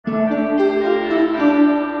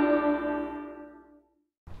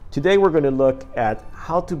Today we're going to look at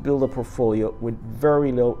how to build a portfolio with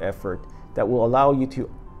very low effort that will allow you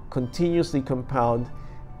to continuously compound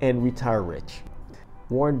and retire rich.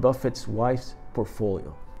 Warren Buffett's wife's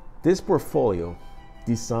portfolio. This portfolio,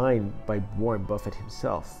 designed by Warren Buffett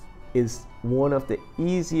himself, is one of the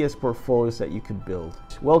easiest portfolios that you could build.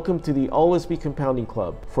 Welcome to the Always Be Compounding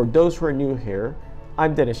Club. For those who are new here,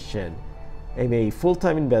 I'm Dennis Chen. I'm a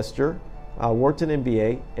full-time investor, worked an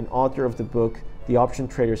MBA, and author of the book The Option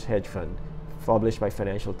Trader's Hedge Fund, published by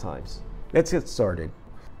Financial Times. Let's get started.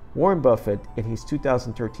 Warren Buffett, in his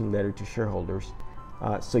 2013 letter to shareholders,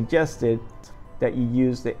 suggested that you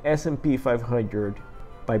use the S&P 500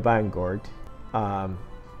 by Vanguard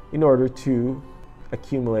in order to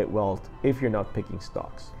accumulate wealth if you're not picking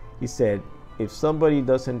stocks. He said, if somebody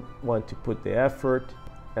doesn't want to put the effort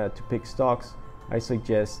to pick stocks, I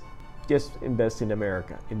suggest just invest in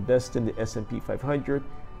America. Invest in the S&P 500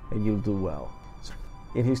 and you'll do well. So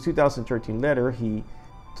in his 2013 letter, he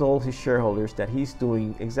told his shareholders that he's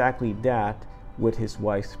doing exactly that with his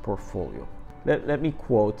wife's portfolio. Let me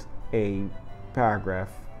quote a paragraph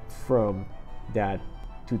from that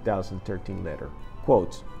 2013 letter.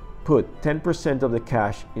 Quotes, put 10% of the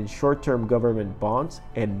cash in short-term government bonds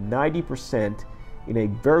and 90% in a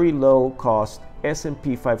very low-cost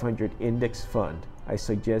S&P 500 index fund. I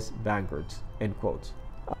suggest Vanguard's, end quotes.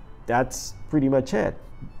 That's pretty much it.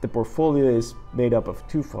 The portfolio is made up of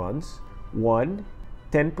two funds. One,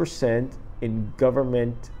 10% in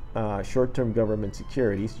government, short-term government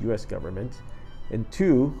securities, US government, and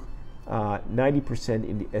two, 90%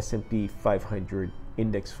 in the S&P 500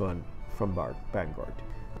 index fund from Vanguard.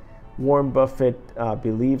 Warren Buffett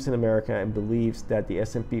believes in America and believes that the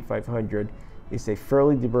S&P 500 is a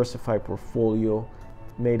fairly diversified portfolio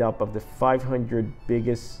made up of the 500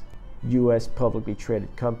 biggest US publicly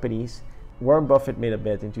traded companies. Warren Buffett made a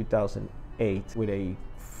bet in 2008 with a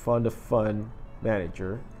fund-of-fund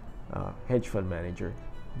manager, hedge fund manager,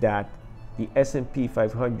 that the S&P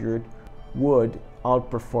 500 would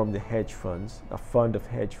outperform the hedge funds, a fund of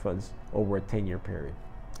hedge funds, over a 10-year period.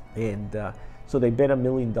 And so they bet $1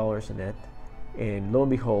 million on it, and lo and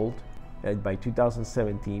behold, by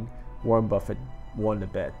 2017, Warren Buffett won the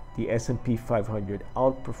bet. The S&P 500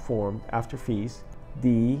 outperformed, after fees,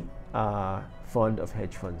 the fund of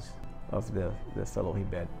hedge funds of the fellow he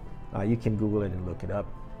bet. You can Google it and look it up.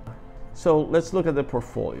 So let's look at the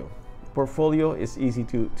portfolio. Portfolio is easy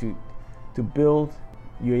to build.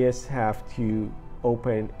 You just have to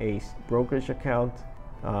open a brokerage account.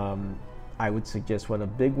 I would suggest one of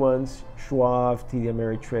the big ones, Schwab, TD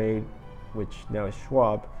Ameritrade, which now is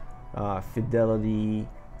Schwab, Fidelity,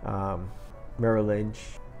 Merrill Lynch,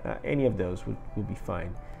 any of those would be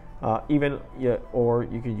fine. Or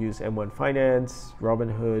you could use M1 Finance,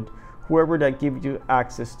 Robinhood, whoever that gives you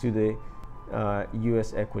access to the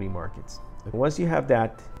US equity markets. Once you have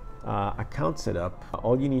that account set up,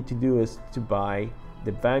 all you need to do is to buy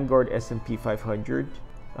the Vanguard S&P 500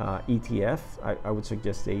 ETF. I would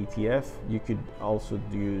suggest the ETF. You could also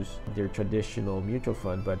use their traditional mutual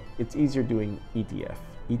fund, but it's easier doing ETF.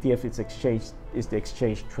 ETF is the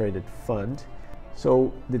exchange traded fund.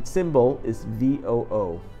 So the symbol is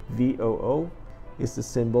VOO. VOO is the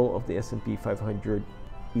symbol of the S&P 500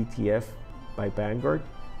 ETF by Vanguard.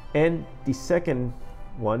 And the second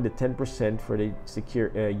one, the 10% for the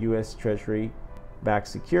US Treasury backed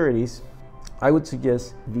securities, I would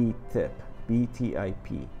suggest VTIP,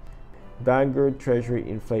 VTIP, Vanguard Treasury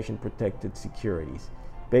Inflation Protected Securities.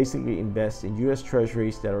 Basically invest in US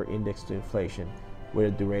Treasuries that are indexed to inflation with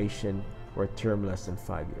a duration or a term less than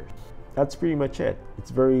 5 years. That's pretty much it.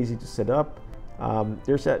 It's very easy to set up.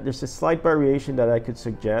 There's a slight variation that I could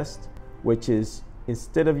suggest, which is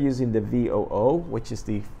instead of using the VOO, which is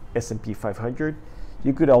the S&P 500,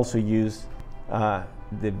 you could also use the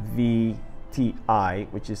VTI,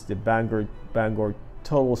 which is the Vanguard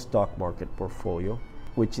Total Stock Market Portfolio,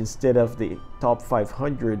 which instead of the top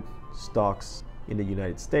 500 stocks in the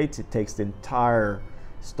United States, it takes the entire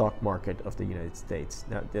stock market of the United States.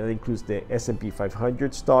 Now that includes the S&P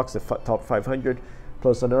 500 stocks, the top 500,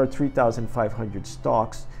 plus another 3,500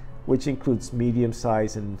 stocks, which includes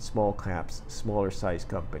medium-sized and small caps, smaller size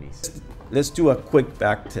companies. Let's do a quick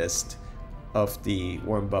back test of the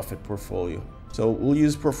Warren Buffett portfolio. So we'll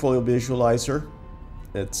use Portfolio Visualizer.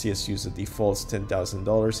 Let's just use the defaults,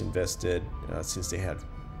 $10,000 invested since they had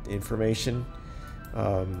information.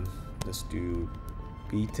 Let's do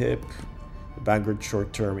VTIP, Vanguard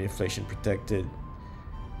Short-Term Inflation Protected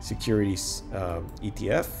Securities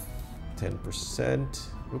ETF, 10%.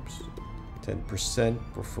 Oops. 10%,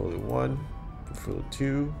 Portfolio 1, Portfolio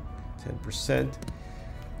 2, 10%,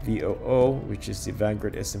 VOO, which is the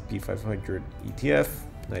Vanguard S&P 500 ETF,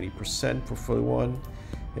 90% portfolio 1.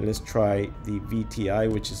 And let's try the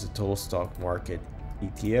VTI, which is the total stock market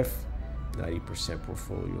ETF, 90%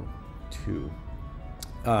 portfolio 2.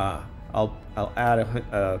 I'll add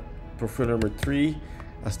a portfolio number 3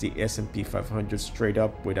 as the S&P 500 straight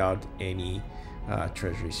up without any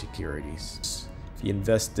treasury securities. If you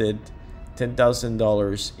invested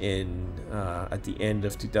 $10,000 in at the end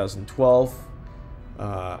of 2012,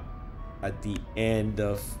 at the end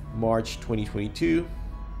of March 2022,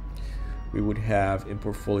 we would have in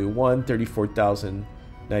portfolio 1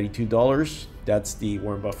 $34,092. That's the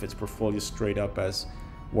Warren Buffett's portfolio straight up as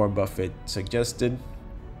Warren Buffett suggested.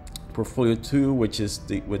 Portfolio 2, which is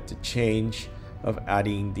with the change of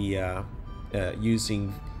adding the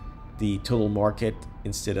using the total market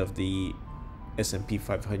instead of the S&P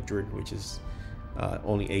 500, which is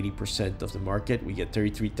only 80% of the market, we get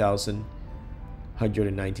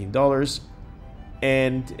 $33,119.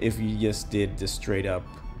 And if you just did the straight up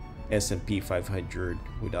S&P 500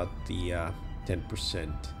 without the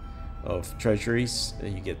 10% of treasuries,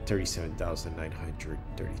 you get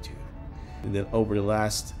 $37,932. And then over the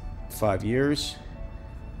last 5 years,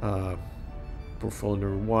 portfolio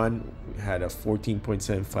number 1 had a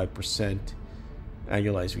 14.75%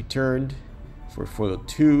 annualized return. Portfolio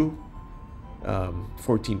 2,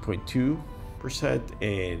 14.2%,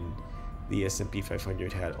 and the S&P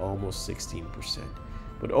 500 had almost 16%.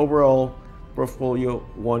 But overall, portfolio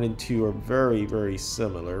 1 and 2 are very, very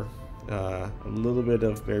similar. A little bit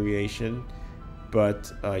of variation, but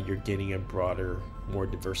you're getting a broader, more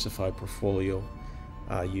diversified portfolio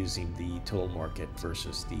using the total market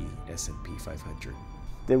versus the S&P 500.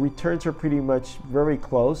 The returns are pretty much very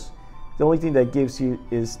close. The only thing that gives you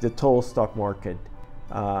is the total stock market.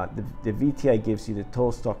 The VTI gives you the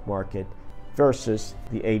total stock market versus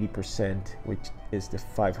the 80%, which is the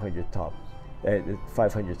 500 top, the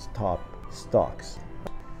 500's top stocks.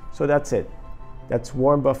 So that's it. That's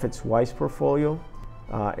Warren Buffett's wise portfolio.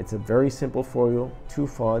 It's a very simple portfolio, 2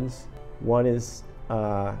 funds. One is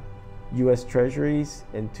US Treasuries,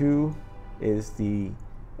 and 2 is the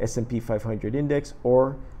S&P 500 index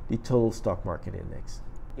or the total stock market index.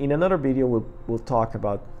 In another video, we'll talk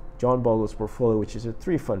about John Bogle's portfolio, which is a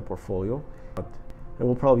 3-fund portfolio. And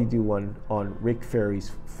we'll probably do one on Rick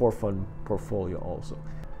Ferry's 4-fund portfolio also.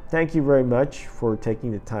 Thank you very much for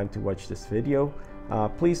taking the time to watch this video.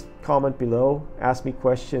 Please comment below, ask me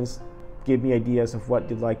questions, give me ideas of what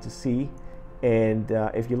you'd like to see. And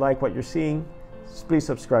if you like what you're seeing, please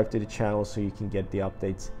subscribe to the channel so you can get the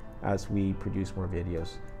updates as we produce more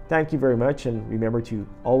videos. Thank you very much, and remember to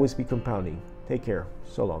always be compounding. Take care.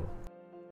 So long.